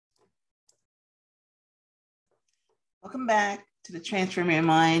Welcome back to the Transform Your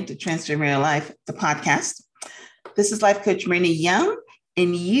Mind to Transform Your Life, the podcast. This is Life Coach Marina Young,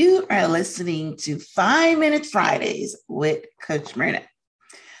 and you are listening to 5-Minute Fridays with Coach Marina.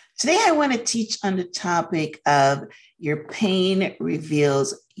 Today, I want to teach on the topic of your pain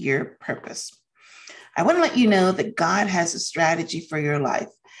reveals your purpose. I want to let you know that God has a strategy for your life,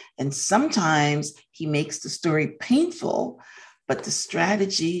 and sometimes He makes the story painful, but the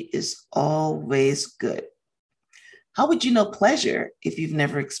strategy is always good. How would you know pleasure if you've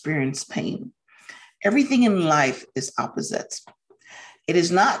never experienced pain? Everything in life is opposites. It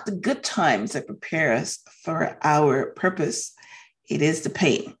is not the good times that prepare us for our purpose. It is the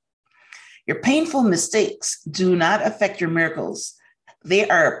pain. Your painful mistakes do not affect your miracles. They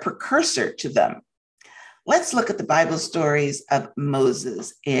are a precursor to them. Let's look at the Bible stories of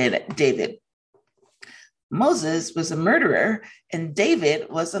Moses and David. Moses was a murderer, and David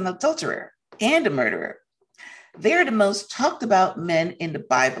was an adulterer and a murderer. They're the most talked about men in the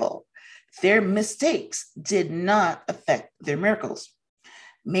Bible. Their mistakes did not affect their miracles.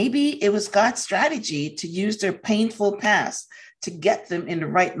 Maybe it was God's strategy to use their painful past to get them in the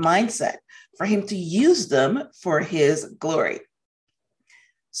right mindset for Him to use them for His glory.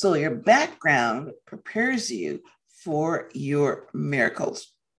 So your background prepares you for your miracles.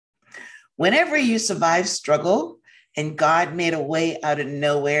 Whenever you survive struggle and God made a way out of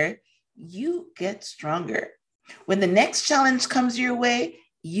nowhere, you get stronger. When the next challenge comes your way,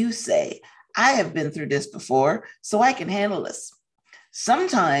 you say, I have been through this before, so I can handle this.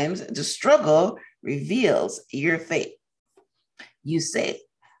 Sometimes the struggle reveals your faith. You say,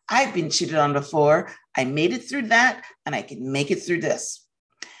 I've been cheated on before. I made it through that, and I can make it through this.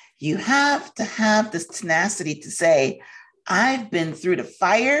 You have to have this tenacity to say, I've been through the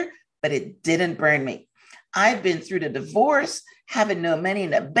fire, but it didn't burn me. I've been through the divorce, having no money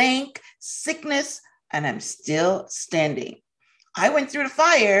in the bank, sickness, and I'm still standing. I went through the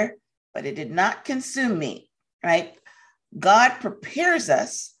fire, but it did not consume me, right? God prepares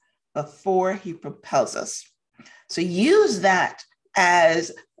us before He propels us. So use that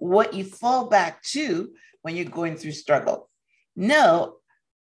as what you fall back to when you're going through struggle. Know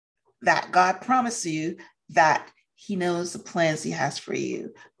that God promised you that He knows the plans He has for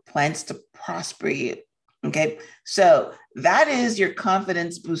you, plans to prosper you, okay? So that is your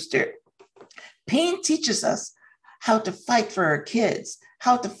confidence booster. Pain teaches us how to fight for our kids,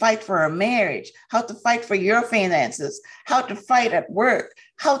 how to fight for our marriage, how to fight for your finances, how to fight at work,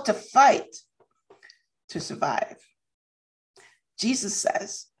 how to fight to survive. Jesus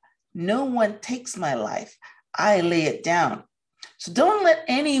says, no one takes my life. I lay it down. So don't let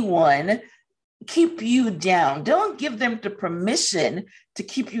anyone keep you down. Don't give them the permission to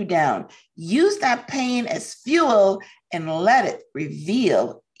keep you down. Use that pain as fuel and let it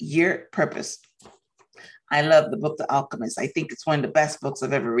reveal your purpose. I love the book, The Alchemist. I think it's one of the best books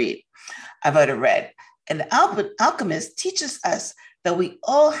I've ever read. And The Alchemist teaches us that we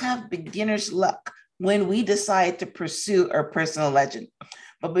all have beginner's luck when we decide to pursue our personal legend.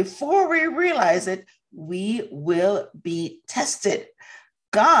 But before we realize it, we will be tested.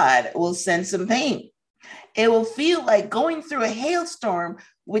 God will send some pain. It will feel like going through a hailstorm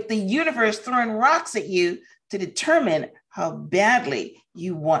with the universe throwing rocks at you to determine how badly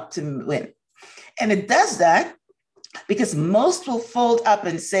you want to win. And it does that because most will fold up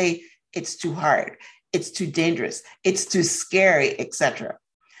and say, it's too hard, it's too dangerous, it's too scary, etc.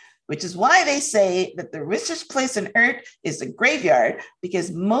 Which is why they say that the richest place on earth is the graveyard,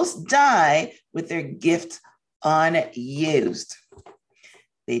 because most die with their gift unused.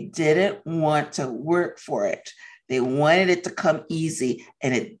 They didn't want to work for it. They wanted it to come easy,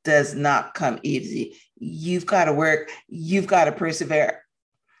 and it does not come easy. You've got to work. You've got to persevere.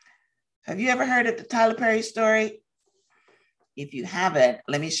 Have you ever heard of the Tyler Perry story? If you haven't,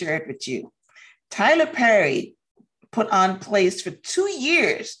 let me share it with you. Tyler Perry put on plays for 2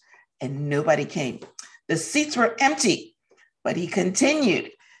 years and nobody came. The seats were empty, but he continued.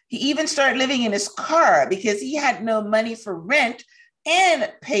 He even started living in his car because he had no money for rent and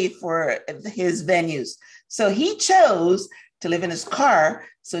pay for his venues. So he chose to live in his car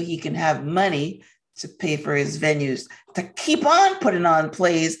so he can have money to pay for his venues, to keep on putting on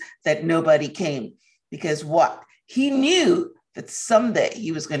plays that nobody came. Because what? He knew that someday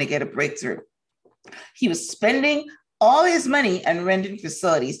he was going to get a breakthrough. He was spending all his money on renting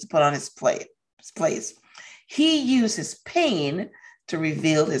facilities to put on his plays. He used his pain to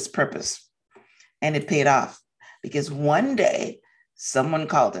reveal his purpose. And it paid off because one day someone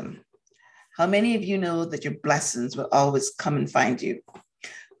called him. How many of you know that your blessings will always come and find you?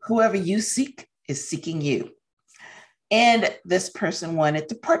 Whoever you seek is seeking you. And this person wanted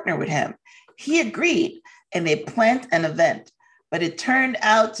to partner with him. He agreed and they planned an event, but it turned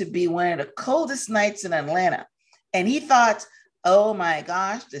out to be one of the coldest nights in Atlanta. And he thought, oh my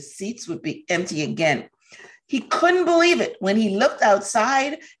gosh, the seats would be empty again. He couldn't believe it when he looked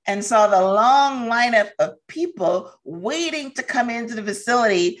outside and saw the long lineup of people waiting to come into the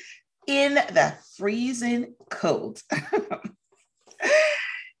facility in the freezing cold.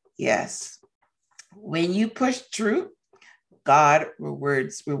 Yes, when you push through, God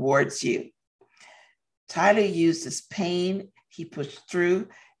rewards you. Tyler used his pain, he pushed through,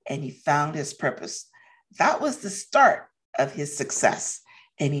 and he found his purpose. That was the start of his success,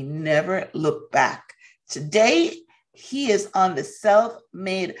 and he never looked back. Today, he is on the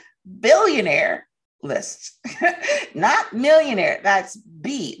self-made billionaire list, not millionaire. That's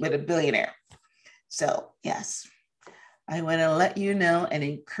B with a billionaire. So yes, I want to let you know and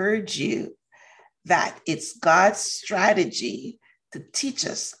encourage you that it's God's strategy to teach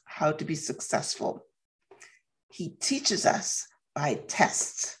us how to be successful. He teaches us by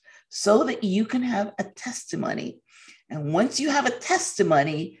tests so that you can have a testimony. And once you have a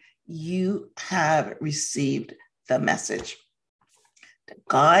testimony, you have received the message.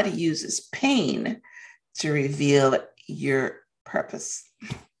 God uses pain to reveal your purpose.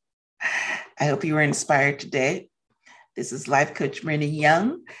 I hope you were inspired today. This is Life Coach Myrna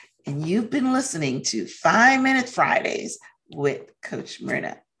Young, and you've been listening to 5 Minute Fridays with Coach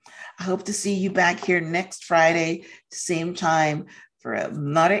Myrna. I hope to see you back here next Friday, same time, for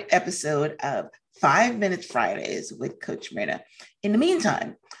another episode of 5 Minute Fridays with Coach Myrna. In the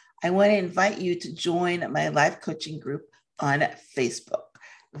meantime, I want to invite you to join my life coaching group on Facebook.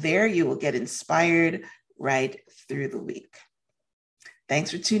 There you will get inspired right through the week.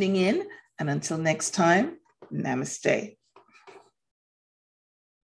 Thanks for tuning in, and until next time, namaste.